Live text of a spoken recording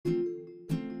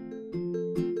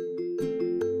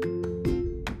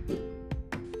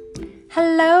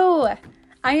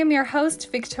I am your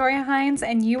host, Victoria Hines,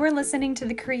 and you are listening to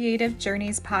the Creative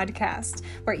Journeys podcast,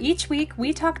 where each week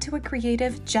we talk to a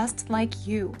creative just like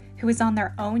you, who is on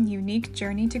their own unique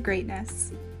journey to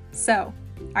greatness. So,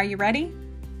 are you ready?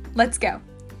 Let's go.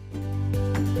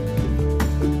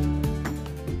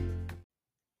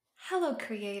 Hello,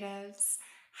 creatives.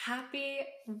 Happy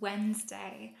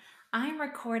Wednesday. I'm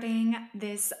recording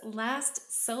this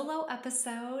last solo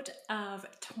episode of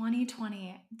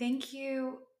 2020. Thank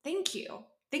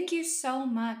you so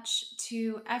much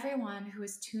to everyone who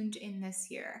has tuned in this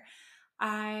year.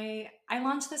 I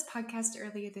launched this podcast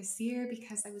earlier this year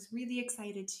because I was really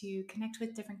excited to connect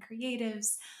with different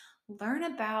creatives, learn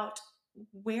about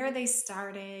where they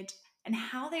started and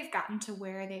how they've gotten to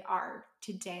where they are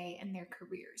today in their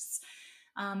careers.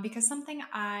 Because something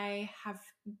I have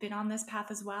been on this path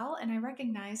as well, and I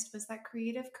recognized was that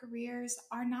creative careers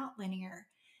are not linear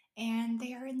and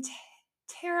they are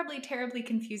terribly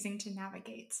confusing to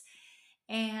navigate.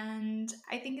 And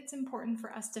I think it's important for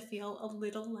us to feel a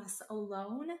little less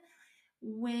alone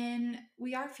when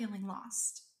we are feeling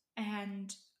lost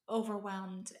and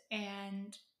overwhelmed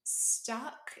and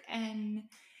stuck and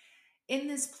in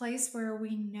this place where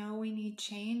we know we need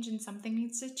change and something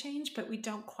needs to change, but we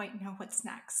don't quite know what's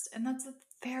next. And that's a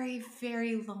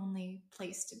very lonely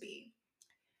place to be.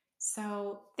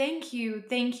 So thank you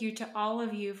to all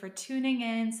of you for tuning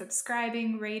in,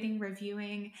 subscribing, rating,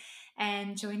 reviewing,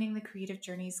 and joining the Creative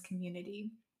Journeys community.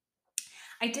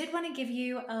 I did want to give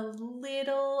you a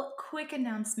little quick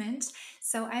announcement.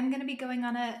 So I'm going to be going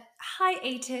on a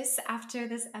hiatus after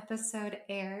this episode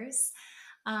airs.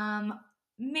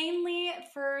 Mainly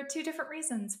for two different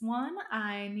reasons. One,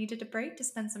 I needed a break to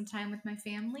spend some time with my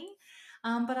family,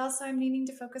 but also I'm needing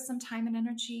to focus some time and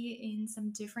energy in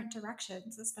some different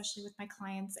directions, especially with my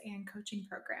clients and coaching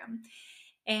program.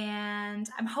 And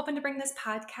I'm hoping to bring this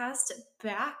podcast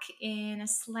back in a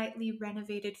slightly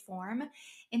renovated form.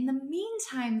 In the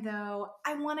meantime, though,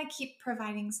 I want to keep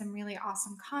providing some really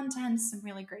awesome content, some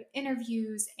really great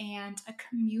interviews, and a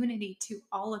community to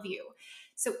all of you.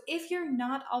 So if you're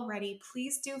not already,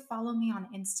 please do follow me on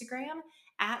Instagram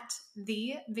at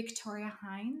the Victoria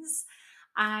Hines.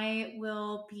 I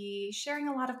will be sharing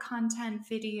a lot of content,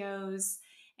 videos,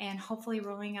 and hopefully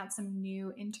rolling out some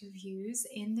new interviews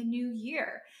in the new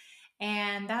year.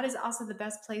 And that is also the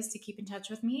best place to keep in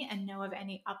touch with me and know of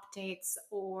any updates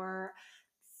or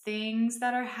things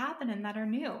that are happening that are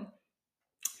new.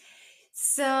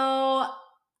 So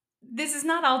this is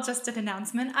not all just an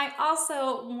announcement. I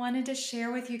also wanted to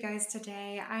share with you guys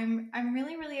today. I'm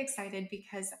really excited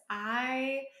because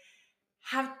I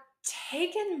have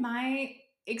taken my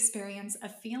experience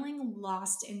of feeling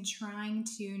lost in trying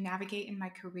to navigate in my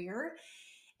career.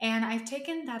 And I've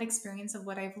taken that experience of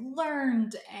what I've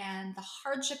learned and the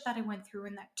hardship that I went through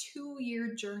in that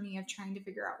 2-year journey of trying to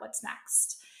figure out what's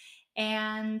next.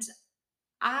 And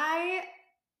I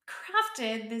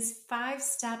crafted this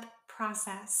 5-step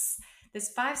process,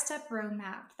 this 5-step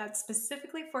roadmap that's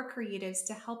specifically for creatives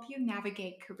to help you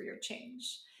navigate career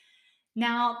change.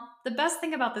 Now, the best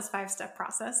thing about this 5-step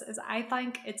process is I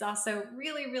think it's also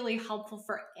really helpful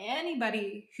for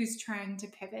anybody who's trying to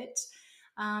pivot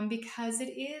because it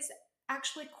is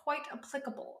actually quite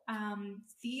applicable.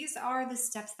 These are the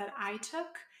steps that I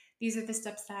took. These are the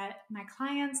steps that my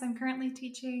clients I'm currently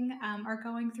teaching are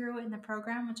going through in the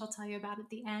program, which I'll tell you about at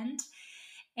the end.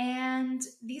 And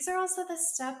these are also the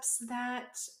steps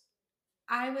that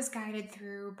I was guided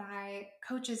through by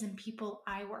coaches and people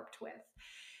I worked with.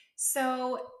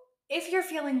 So if you're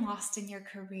feeling lost in your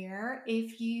career,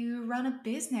 if you run a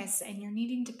business and you're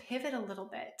needing to pivot a little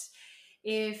bit,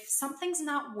 if something's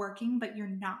not working, but you're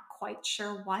not quite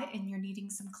sure what, and you're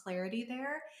needing some clarity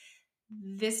there,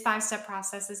 this 5-step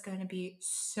process is going to be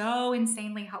so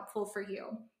insanely helpful for you.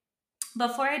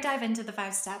 Before I dive into the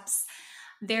 5 steps,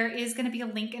 there is going to be a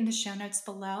link in the show notes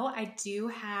below. I do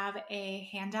have a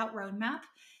handout roadmap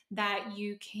that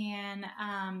you can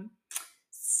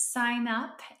sign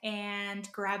up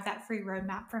and grab that free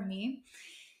roadmap from me.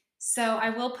 So I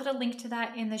will put a link to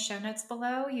that in the show notes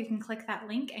below. You can click that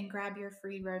link and grab your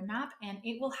free roadmap, and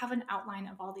it will have an outline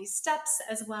of all these steps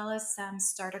as well as some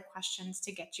starter questions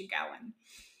to get you going.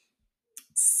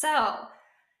 So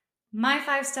my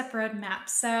 5-step roadmap.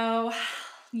 So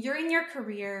you're in your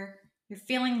career, you're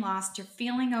feeling lost, you're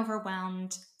feeling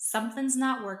overwhelmed, something's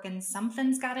not working,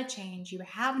 something's got to change. You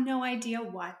have no idea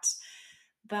what,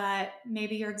 but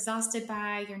maybe you're exhausted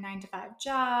by your 9-to-5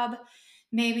 job.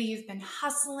 Maybe you've been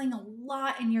hustling a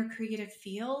lot in your creative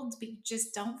field, but you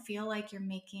just don't feel like you're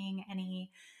making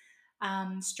any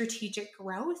strategic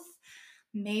growth.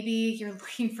 Maybe you're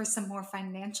looking for some more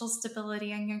financial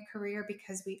stability in your career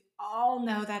because we all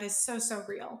know that is so, so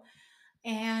real.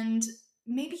 And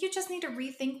maybe you just need to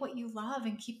rethink what you love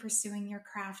and keep pursuing your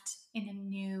craft in a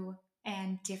new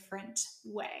and different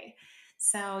way.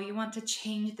 So you want to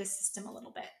change the system a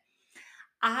little bit.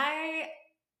 I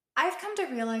I've come to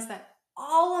realize that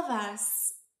all of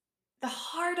us, the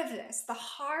heart of this, the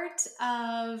heart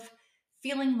of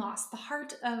feeling lost, the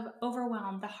heart of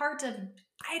overwhelmed, the heart of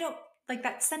I don't like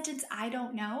that sentence I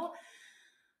don't know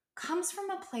comes from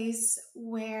a place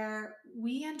where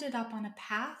we ended up on a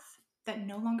path that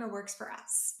no longer works for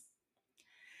us.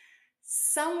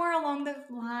 Somewhere along the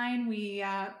line, we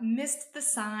missed the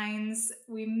signs.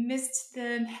 We missed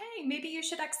the, hey, maybe you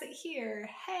should exit here.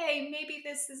 Hey, maybe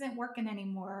this isn't working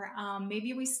anymore.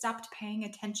 Maybe we stopped paying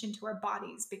attention to our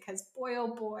bodies because, boy,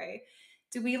 oh boy,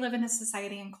 do we live in a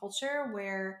society and culture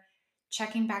where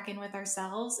checking back in with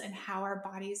ourselves and how our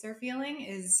bodies are feeling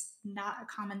is not a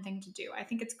common thing to do. I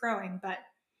think it's growing, but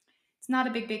it's not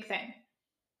a big, big thing.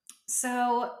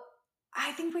 So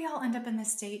I think we all end up in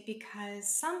this state because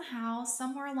somehow,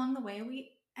 somewhere along the way,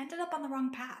 we ended up on the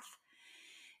wrong path.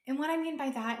 And what I mean by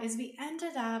that is we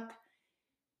ended up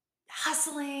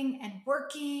hustling and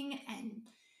working and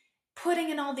putting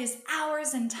in all these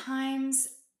hours and times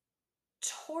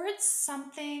towards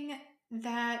something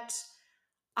that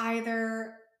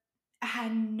either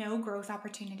had no growth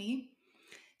opportunity.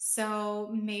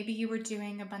 So maybe you were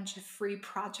doing a bunch of free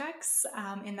projects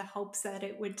in the hopes that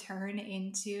it would turn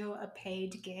into a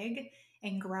paid gig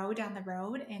and grow down the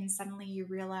road. And suddenly you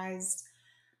realized,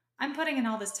 I'm putting in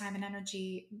all this time and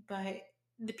energy, but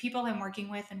the people I'm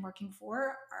working with and working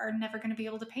for are never going to be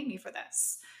able to pay me for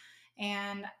this.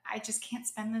 And I just can't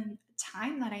spend the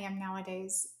time that I am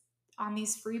nowadays on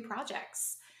these free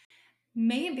projects.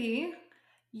 Maybe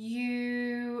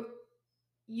you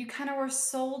you kind of were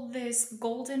sold this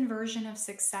golden version of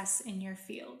success in your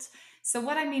field. So,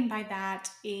 what I mean by that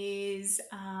is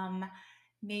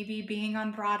maybe being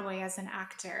on Broadway as an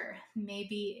actor,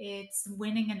 maybe it's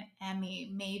winning an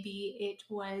Emmy, maybe it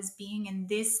was being in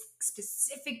this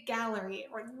specific gallery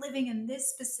or living in this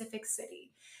specific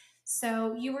city.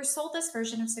 So, you were sold this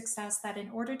version of success that in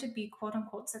order to be quote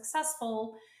unquote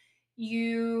successful,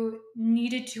 you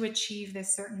needed to achieve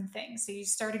this certain thing. So you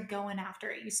started going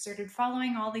after it. You started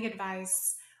following all the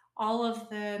advice, all of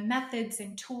the methods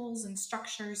and tools and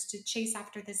structures to chase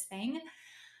after this thing.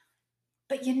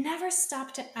 But you never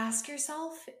stopped to ask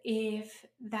yourself if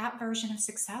that version of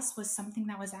success was something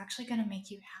that was actually going to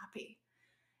make you happy.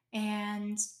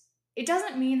 And it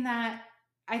doesn't mean that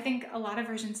I think a lot of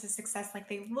versions of success, like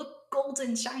they look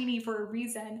golden shiny for a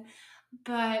reason,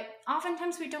 but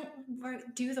oftentimes we don't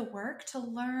do the work to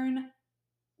learn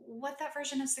what that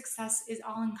version of success is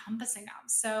all encompassing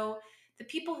of. So the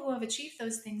people who have achieved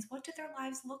those things, what do their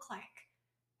lives look like?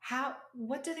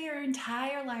 What do their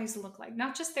entire lives look like?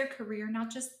 Not just their career,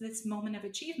 not just this moment of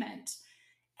achievement,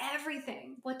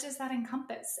 everything. What does that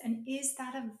encompass? And is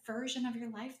that a version of your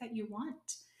life that you want?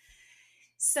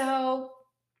 So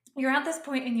you're at this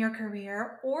point in your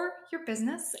career or your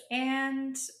business,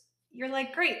 and you're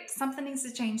like, great, something needs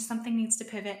to change, something needs to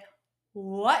pivot.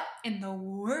 What in the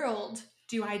world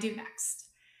do I do next?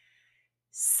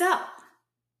 So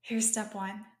here's step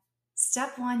one.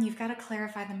 Step one, you've got to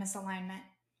clarify the misalignment.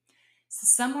 So,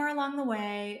 somewhere along the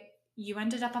way, you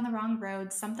ended up on the wrong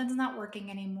road, something's not working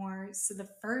anymore. So, the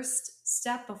first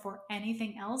step before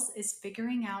anything else is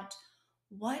figuring out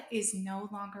what is no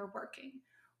longer working.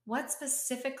 What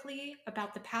specifically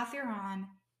about the path you're on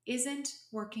isn't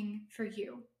working for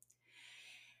you?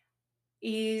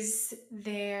 Is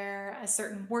there a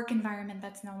certain work environment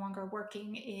that's no longer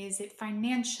working? Is it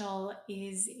financial?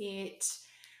 Is it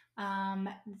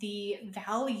the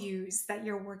values that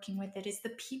you're working with? It is the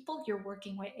people you're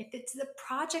working with. If it's the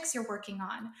projects you're working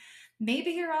on,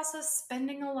 maybe you're also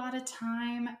spending a lot of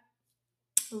time.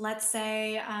 Let's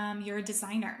say you're a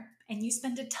designer and you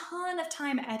spend a ton of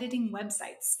time editing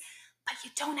websites, but you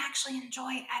don't actually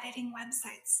enjoy editing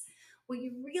websites. What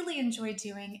you really enjoy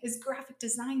doing is graphic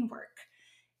design work.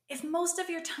 If most of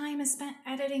your time is spent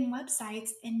editing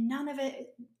websites and none of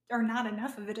it or not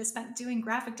enough of it is spent doing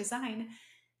graphic design,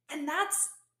 then that's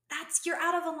you're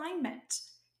out of alignment.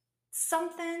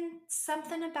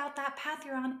 Something about that path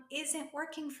you're on isn't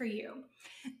working for you.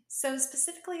 So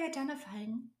specifically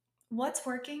identifying what's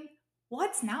working,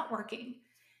 what's not working.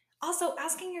 Also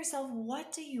asking yourself,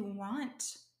 what do you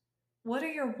want? What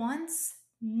are your wants,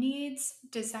 needs,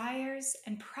 desires,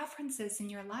 and preferences in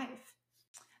your life?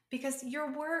 Because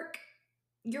your work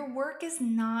is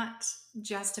not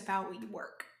just about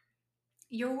work.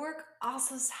 Your work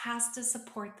also has to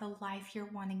support the life you're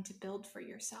wanting to build for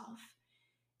yourself.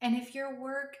 And if your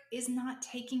work is not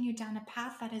taking you down a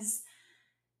path that is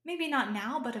maybe not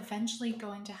now, but eventually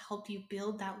going to help you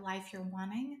build that life you're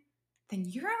wanting, then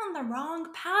you're on the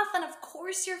wrong path. And of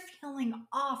course, you're feeling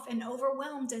off and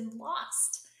overwhelmed and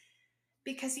lost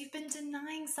because you've been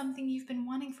denying something you've been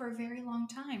wanting for a very long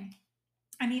time.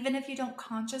 And even if you don't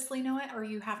consciously know it or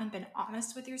you haven't been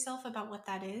honest with yourself about what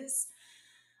that is,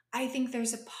 I think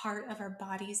there's a part of our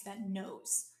bodies that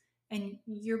knows. And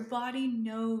your body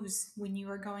knows when you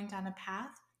are going down a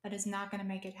path that is not going to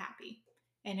make it happy.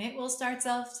 And it will start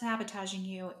self sabotaging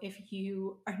you if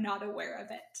you are not aware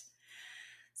of it.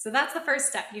 So that's the first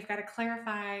step. You've got to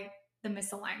clarify the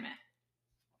misalignment.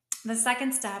 The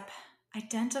second step,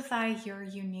 identify your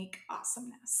unique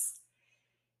awesomeness.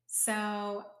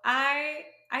 So I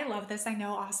love this. I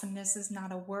know awesomeness is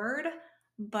not a word,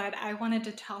 but I wanted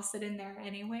to toss it in there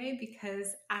anyway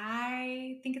because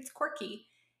I think it's quirky.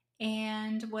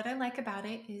 And what I like about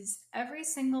it is every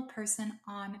single person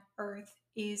on earth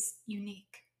is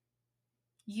unique.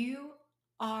 You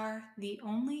are the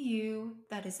only you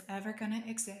that is ever going to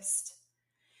exist.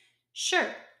 Sure,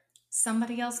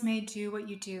 somebody else may do what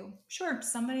you do. Sure,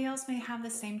 somebody else may have the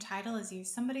same title as you.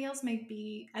 Somebody else may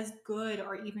be as good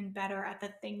or even better at the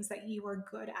things that you are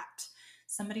good at.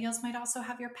 Somebody else might also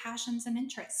have your passions and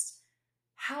interests.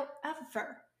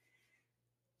 However,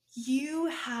 you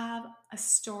have a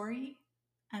story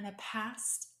and a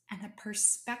past and a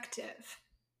perspective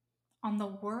on the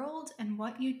world and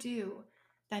what you do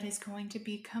that is going to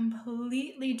be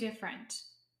completely different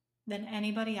than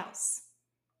anybody else.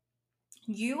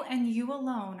 You and you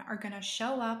alone are going to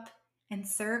show up and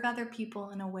serve other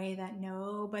people in a way that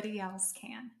nobody else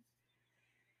can.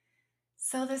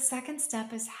 So, the second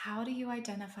step is how do you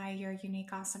identify your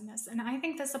unique awesomeness? And I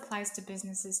think this applies to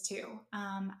businesses too.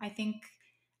 I think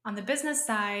on the business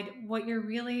side, what you're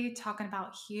really talking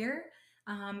about here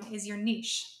is your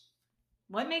niche.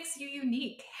 What makes you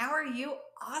unique? How are you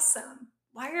awesome?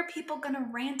 Why are people going to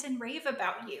rant and rave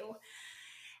about you?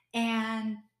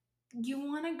 And you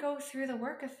want to go through the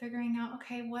work of figuring out,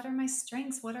 okay, what are my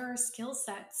strengths? What are our skill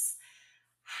sets?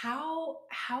 How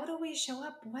do we show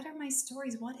up? What are my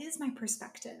stories? What is my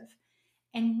perspective?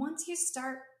 And once you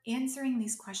start answering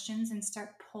these questions and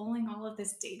start pulling all of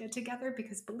this data together,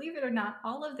 because believe it or not,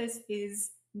 all of this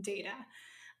is data,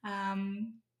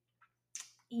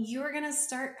 you're going to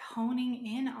start honing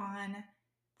in on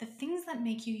the things that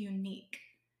make you unique.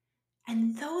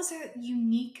 And those are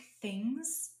unique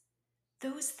things,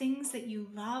 those things that you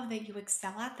love, that you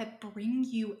excel at, that bring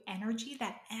you energy,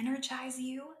 that energize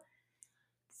you.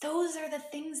 Those are the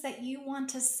things that you want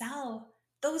to sell.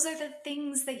 Those are the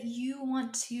things that you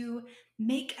want to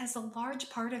make as a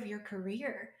large part of your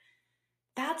career.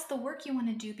 That's the work you want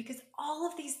to do because all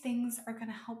of these things are going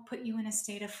to help put you in a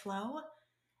state of flow.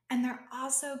 And they're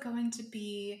also going to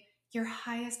be your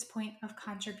highest point of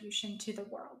contribution to the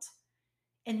world.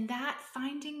 And that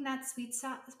finding that sweet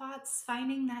spots,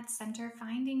 finding that center,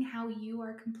 finding how you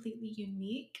are completely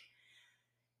unique,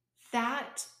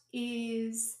 that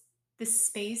is the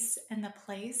space and the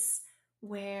place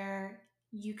where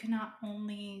you can not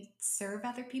only serve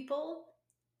other people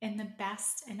in the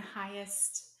best and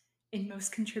highest and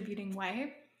most contributing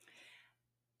way,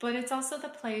 but it's also the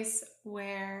place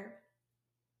where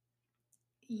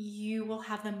you will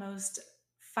have the most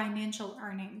financial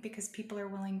earning because people are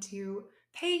willing to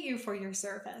pay you for your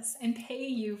service and pay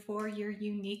you for your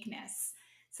uniqueness.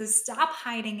 So stop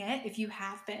hiding it if you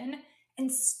have been and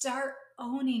start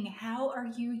owning how are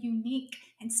you unique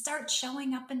and start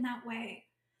showing up in that way.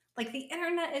 Like the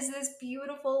internet is this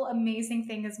beautiful, amazing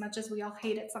thing as much as we all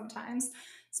hate it sometimes,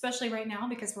 especially right now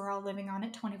because we're all living on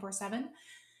it 24/7.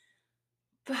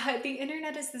 But the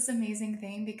internet is this amazing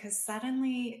thing because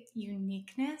suddenly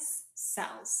uniqueness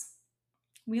sells.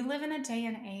 We live in a day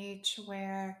and age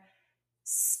where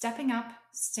stepping up,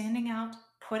 standing out,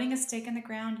 putting a stake in the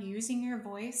ground, using your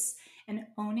voice, and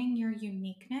owning your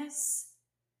uniqueness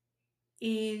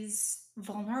is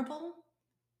vulnerable,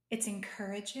 it's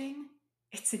encouraging,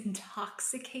 it's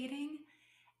intoxicating,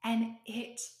 and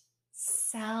it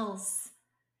sells.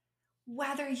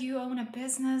 Whether you own a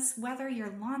business, whether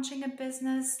you're launching a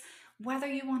business, whether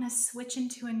you want to switch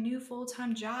into a new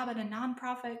full-time job at a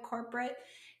nonprofit, corporate,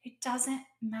 it doesn't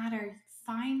matter.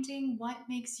 Finding what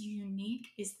makes you unique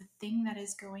is the thing that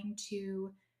is going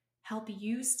to help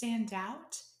you stand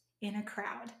out in a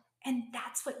crowd. And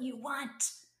that's what you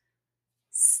want.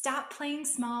 Stop playing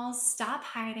small, stop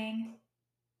hiding,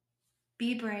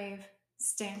 be brave,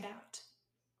 stand out.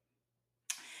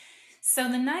 So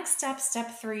the next step,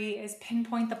 step 3, is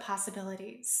pinpoint the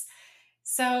possibilities.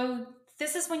 So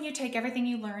This is when you take everything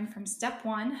you learned from step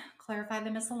one, clarify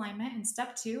the misalignment, and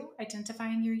step two,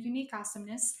 identifying your unique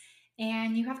awesomeness.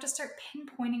 And you have to start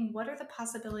pinpointing what are the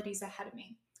possibilities ahead of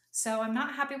me. So I'm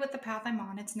not happy with the path I'm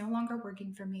on. It's no longer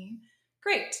working for me.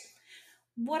 Great.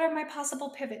 What are my possible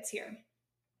pivots here?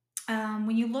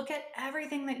 When you look at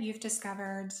everything that you've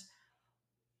discovered,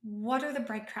 what are the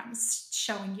breadcrumbs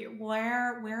showing you?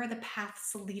 Where are the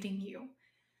paths leading you?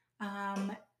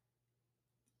 Um,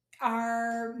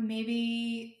 are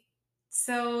maybe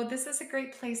so this is a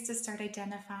great place to start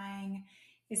identifying,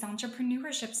 is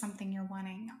entrepreneurship something you're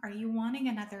wanting? Are you wanting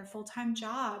another full-time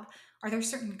job? Are there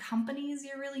certain companies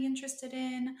you're really interested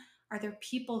in? Are there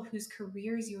people whose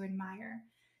careers you admire?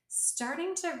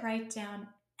 Starting to write down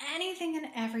anything and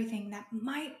everything that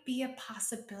might be a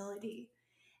possibility.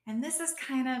 And this is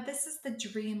the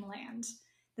dreamland.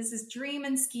 This is dream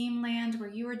and scheme land where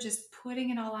you are just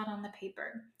putting it all out on the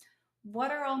paper.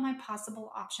 What are all my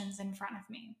possible options in front of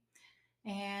me?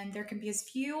 And there can be as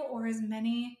few or as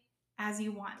many as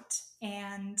you want.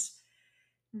 And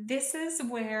this is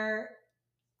where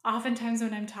oftentimes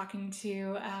when I'm talking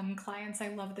to clients, I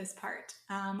love this part.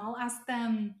 I'll ask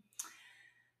them,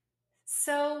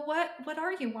 so what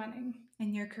are you wanting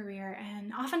in your career?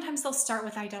 And oftentimes they'll start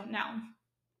with, I don't know.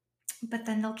 But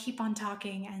then they'll keep on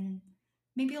talking, and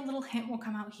maybe a little hint will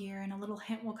come out here and a little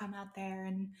hint will come out there.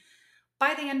 And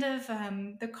by the end of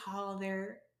the call,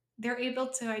 they're able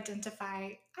to identify,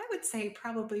 I would say,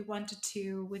 probably one to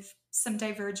two with some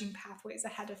diverging pathways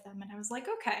ahead of them. And I was like,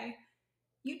 okay,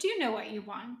 you do know what you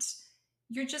want.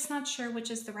 You're just not sure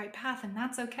which is the right path, and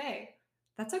that's okay.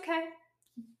 That's okay.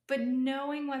 But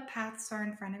knowing what paths are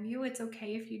in front of you, it's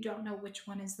okay if you don't know which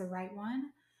one is the right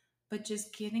one, but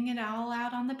just getting it all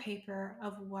out on the paper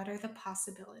of what are the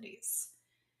possibilities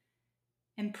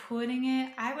and putting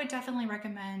it. I would definitely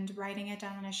recommend writing it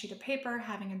down on a sheet of paper,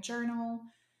 having a journal.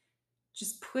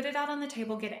 Just put it out on the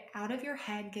table, get it out of your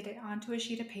head, get it onto a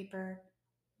sheet of paper.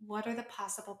 What are the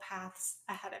possible paths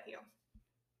ahead of you?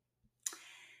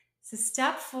 So,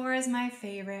 step four is my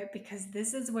favorite because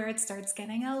this is where it starts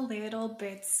getting a little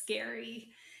bit scary.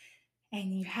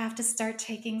 And you have to start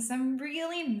taking some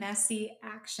really messy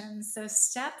actions. So,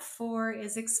 step four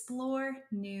is explore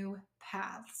new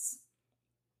paths.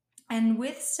 And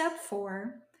with step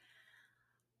four,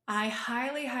 I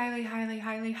highly, highly, highly,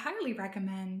 highly, highly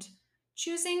recommend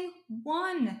choosing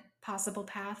one possible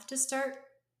path to start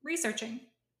researching.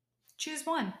 Choose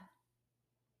one.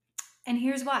 And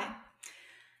here's why.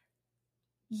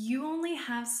 You only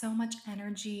have so much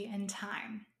energy and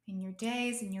time in your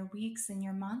days, in your weeks, in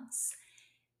your months.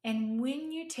 And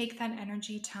when you take that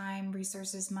energy, time,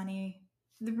 resources, money,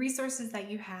 the resources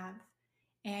that you have,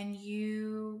 and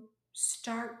you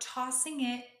start tossing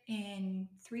it in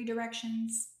 3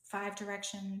 directions, 5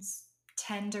 directions,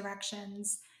 10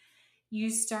 directions, you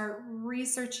start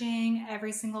researching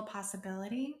every single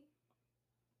possibility,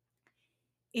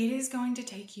 it is going to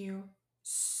take you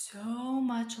so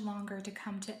much longer to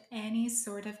come to any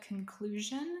sort of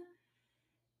conclusion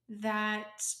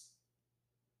that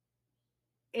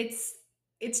it's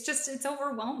it's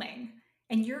overwhelming,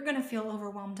 and you're going to feel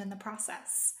overwhelmed in the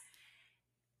process.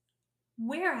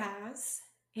 Whereas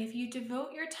if you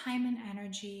devote your time and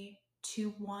energy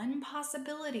to one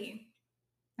possibility,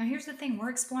 now here's the thing,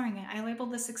 we're exploring it. I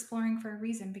labeled this exploring for a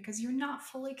reason because you're not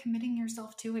fully committing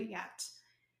yourself to it yet.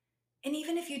 And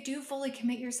even if you do fully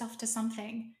commit yourself to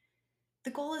something, the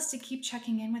goal is to keep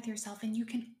checking in with yourself, and you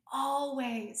can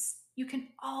always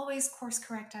course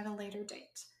correct at a later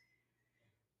date.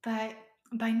 But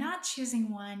by not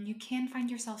choosing one, you can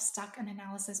find yourself stuck in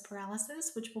analysis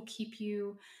paralysis, which will keep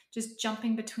you just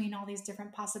jumping between all these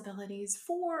different possibilities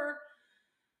for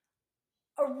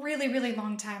a really, really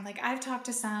long time. Like, I've talked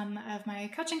to some of my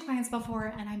coaching clients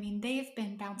before, and I mean, they've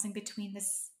been bouncing between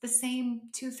the same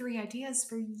 2, 3 ideas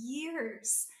for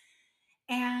years.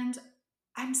 And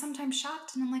I'm sometimes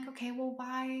shocked, and I'm like, okay, well,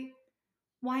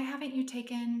 why haven't you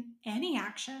taken any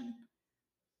action?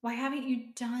 Why haven't you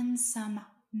done some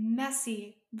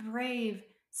messy, brave,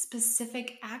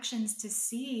 specific actions to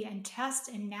see and test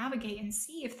and navigate and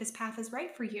see if this path is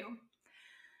right for you?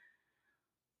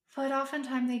 But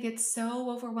oftentimes they get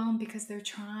so overwhelmed because they're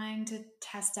trying to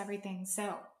test everything.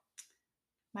 So,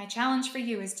 my challenge for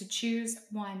you is to choose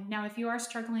one. Now, if you are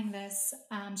struggling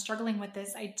with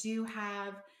this, I do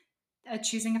have a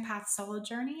choosing a path solo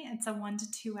journey. It's a 1 to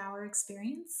 2 hour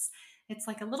experience. It's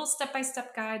like a little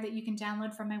step-by-step guide that you can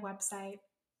download from my website.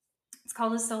 It's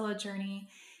called a solo journey,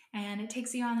 and it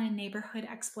takes you on a neighborhood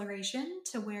exploration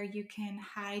to where you can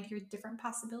hide your different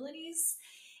possibilities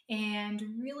and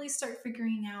really start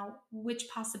figuring out which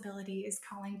possibility is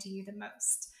calling to you the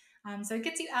most. So it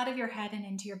gets you out of your head and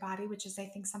into your body, which is, I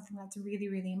think, something that's really,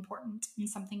 really important and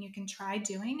something you can try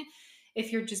doing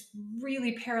if you're just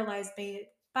really paralyzed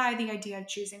by the idea of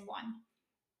choosing one.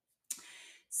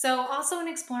 So, also in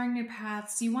exploring new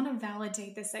paths, you want to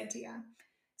validate this idea.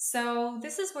 So,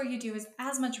 this is where you do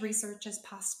as much research as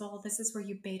possible. This is where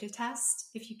you beta test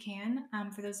if you can.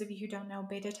 For those of you who don't know,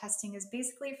 beta testing is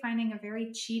basically finding a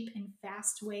very cheap and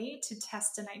fast way to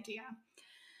test an idea.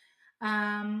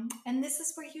 And this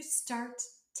is where you start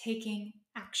taking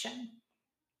action.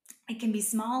 It can be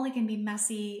small, it can be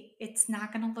messy, it's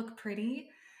not going to look pretty.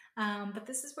 But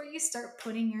this is where you start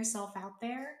putting yourself out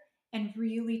there and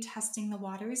really testing the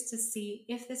waters to see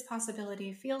if this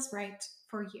possibility feels right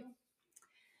for you.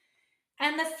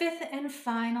 And the fifth and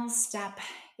final step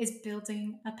is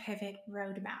building a pivot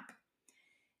roadmap.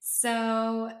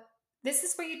 So, this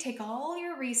is where you take all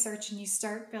your research and you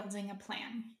start building a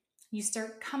plan. You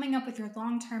start coming up with your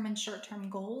long term and short term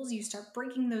goals. You start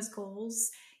breaking those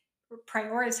goals,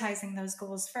 prioritizing those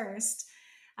goals first.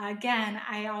 Again,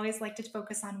 I always like to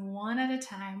focus on one at a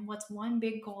time. What's one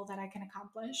big goal that I can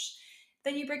accomplish?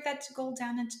 Then you break that goal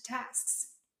down into tasks.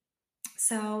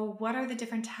 So, what are the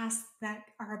different tasks that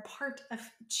are a part of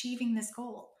achieving this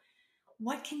goal?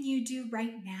 What can you do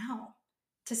right now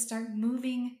to start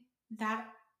moving that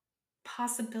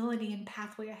possibility and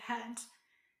pathway ahead?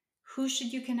 Who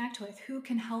should you connect with? Who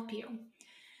can help you?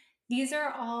 These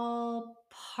are all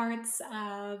parts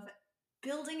of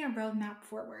building a roadmap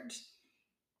forward.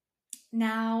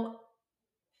 Now,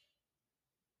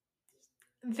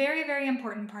 very, very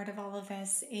important part of all of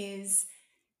this is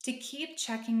to keep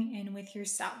checking in with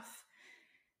yourself.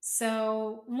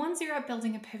 So once you're up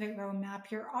building a pivot roadmap,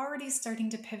 you're already starting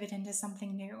to pivot into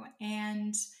something new,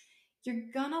 and you're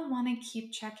gonna want to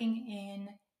keep checking in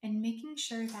and making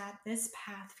sure that this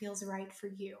path feels right for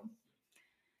you.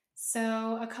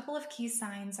 So a couple of key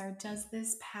signs are, does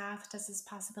this path, does this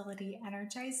possibility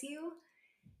energize you?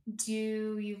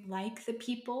 Do you like the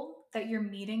people that you're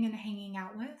meeting and hanging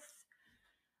out with?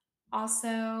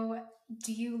 Also,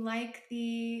 do you like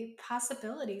the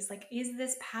possibilities? Like, is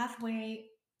this pathway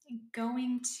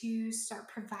going to start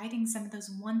providing some of those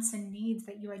wants and needs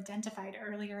that you identified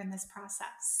earlier in this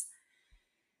process?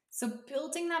 So,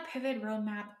 building that pivot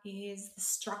roadmap is the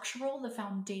structural, the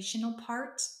foundational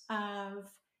part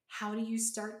of how do you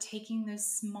start taking those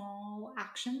small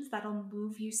actions that'll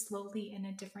move you slowly in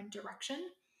a different direction.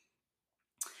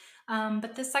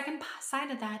 But the second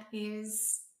side of that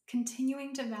is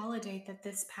continuing to validate that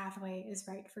this pathway is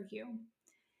right for you.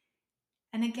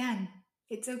 And again,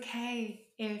 it's okay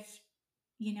if,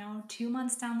 2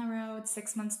 months down the road,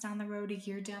 6 months down the road, a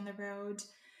year down the road,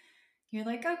 you're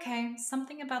like, okay,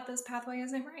 something about this pathway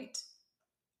isn't right.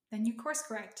 Then you course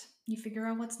correct. You figure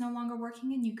out what's no longer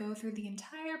working and you go through the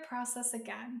entire process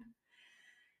again.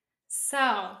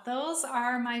 So, those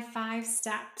are my 5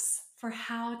 steps for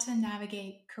how to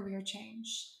navigate career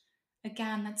change.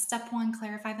 Again, that's step 1,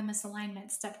 clarify the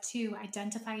misalignment. Step 2,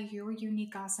 identify your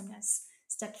unique awesomeness.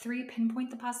 Step 3,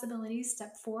 pinpoint the possibilities.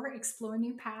 Step 4, explore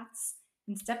new paths.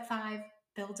 And step 5,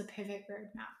 build a pivot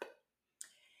roadmap.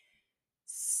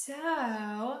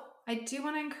 So, I do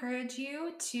want to encourage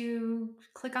you to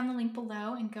click on the link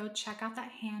below and go check out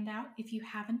that handout if you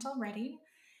haven't already.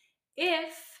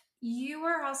 If you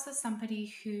are also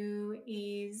somebody who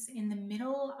is in the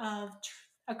middle of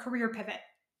a career pivot,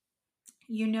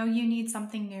 you need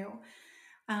something new.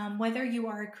 Whether you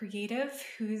are a creative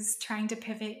who's trying to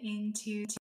pivot into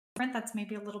different that's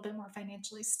maybe a little bit more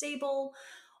financially stable,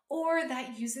 or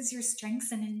that uses your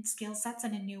strengths and skill sets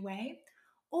in a new way,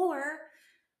 or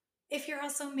if you're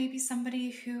also maybe somebody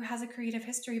who has a creative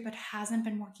history but hasn't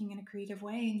been working in a creative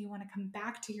way and you want to come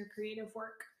back to your creative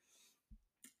work.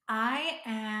 I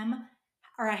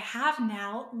have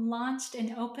now launched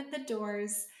and opened the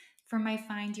doors for my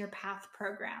Find Your Path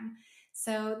program.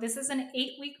 So this is an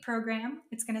 8-week program.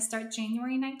 It's going to start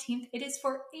January 19th. It is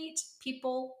for 8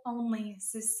 people only.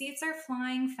 So seats are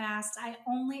flying fast. I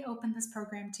only opened this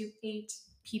program to 8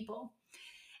 people.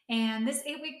 And this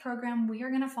 8-week program, we are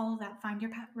going to follow that Find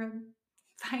Your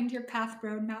Path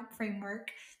roadmap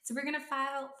framework. So we're going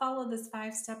to follow this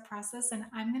 5-step process, and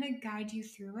I'm going to guide you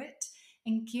through it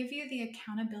and give you the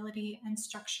accountability and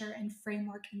structure and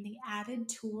framework and the added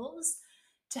tools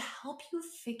to help you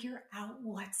figure out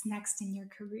what's next in your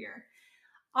career.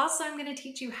 Also, I'm going to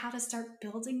teach you how to start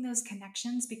building those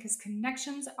connections, because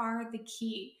connections are the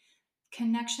key.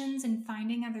 Connections and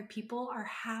finding other people are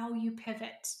how you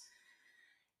pivot.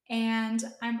 And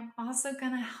I'm also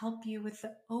going to help you with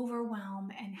the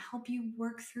overwhelm and help you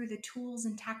work through the tools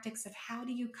and tactics of how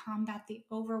do you combat the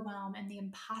overwhelm and the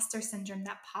imposter syndrome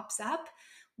that pops up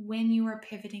when you are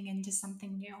pivoting into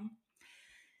something new.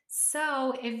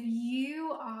 So if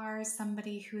you are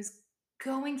somebody who's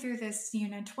going through this,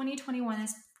 2021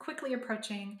 is quickly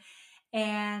approaching,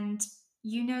 and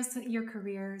your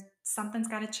career, something's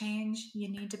got to change, you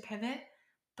need to pivot,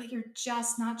 but you're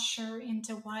just not sure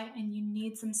into what, and you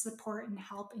need some support and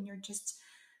help, and you're just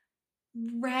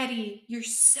ready, you're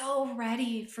so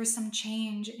ready for some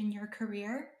change in your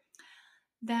career,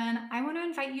 then I want to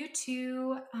invite you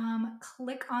to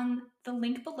click on the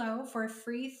link below for a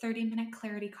free 30-minute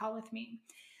clarity call with me.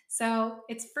 So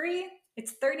it's free,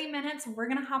 it's 30 minutes. We're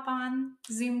going to hop on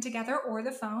Zoom together or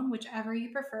the phone, whichever you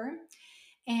prefer.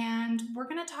 And we're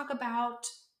going to talk about,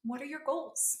 what are your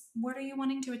goals? What are you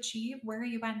wanting to achieve? Where are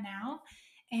you at now?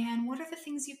 And what are the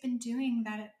things you've been doing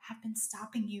that have been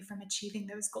stopping you from achieving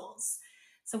those goals?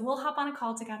 So we'll hop on a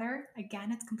call together.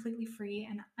 Again, it's completely free.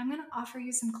 And I'm going to offer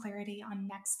you some clarity on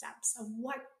next steps of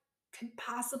what could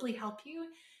possibly help you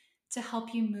to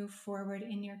help you move forward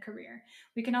in your career.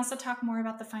 We can also talk more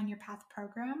about the Find Your Path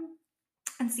program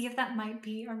and see if that might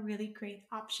be a really great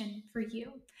option for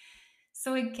you.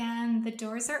 So again, the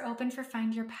doors are open for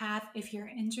Find Your Path. If you're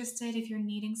interested, if you're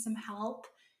needing some help,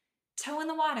 toe in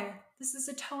the water. This is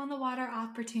a toe in the water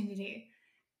opportunity.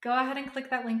 Go ahead and click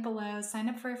that link below. Sign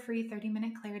up for a free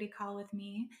 30-minute clarity call with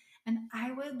me. And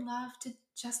I would love to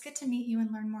just get to meet you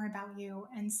and learn more about you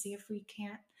and see if we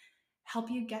can't help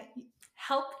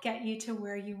get you to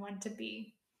where you want to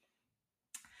be.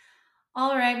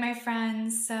 All right, my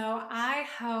friends. So I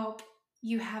hope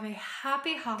you have a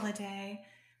happy holiday.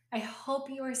 I hope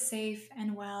you are safe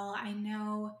and well. I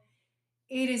know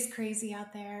it is crazy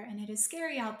out there, and it is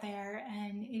scary out there,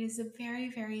 and it is a very,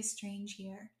 very strange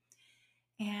year.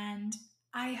 And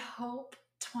I hope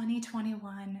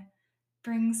 2021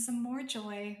 brings some more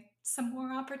joy, some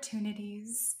more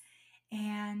opportunities,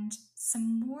 and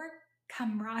some more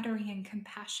camaraderie and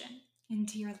compassion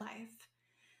into your life.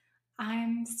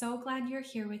 I'm so glad you're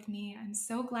here with me. I'm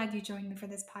so glad you joined me for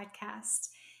this podcast.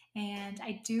 And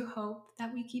I do hope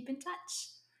that we keep in touch.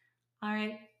 All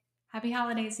right. Happy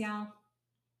holidays, y'all.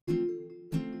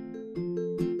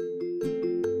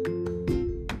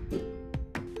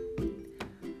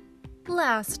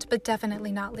 Last but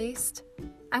definitely not least,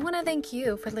 I want to thank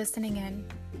you for listening in.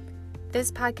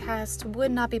 This podcast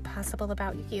would not be possible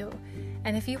without you.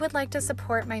 And if you would like to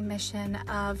support my mission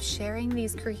of sharing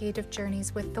these creative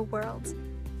journeys with the world,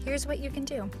 here's what you can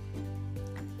do.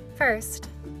 First,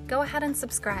 go ahead and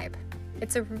subscribe.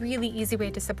 It's a really easy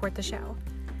way to support the show.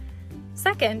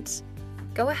 Second,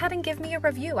 go ahead and give me a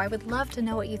review. I would love to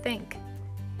know what you think.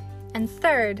 And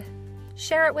third,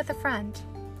 share it with a friend.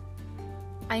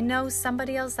 I know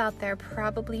somebody else out there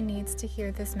probably needs to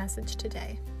hear this message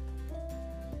today.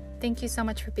 Thank you so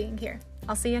much for being here.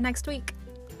 I'll see you next week.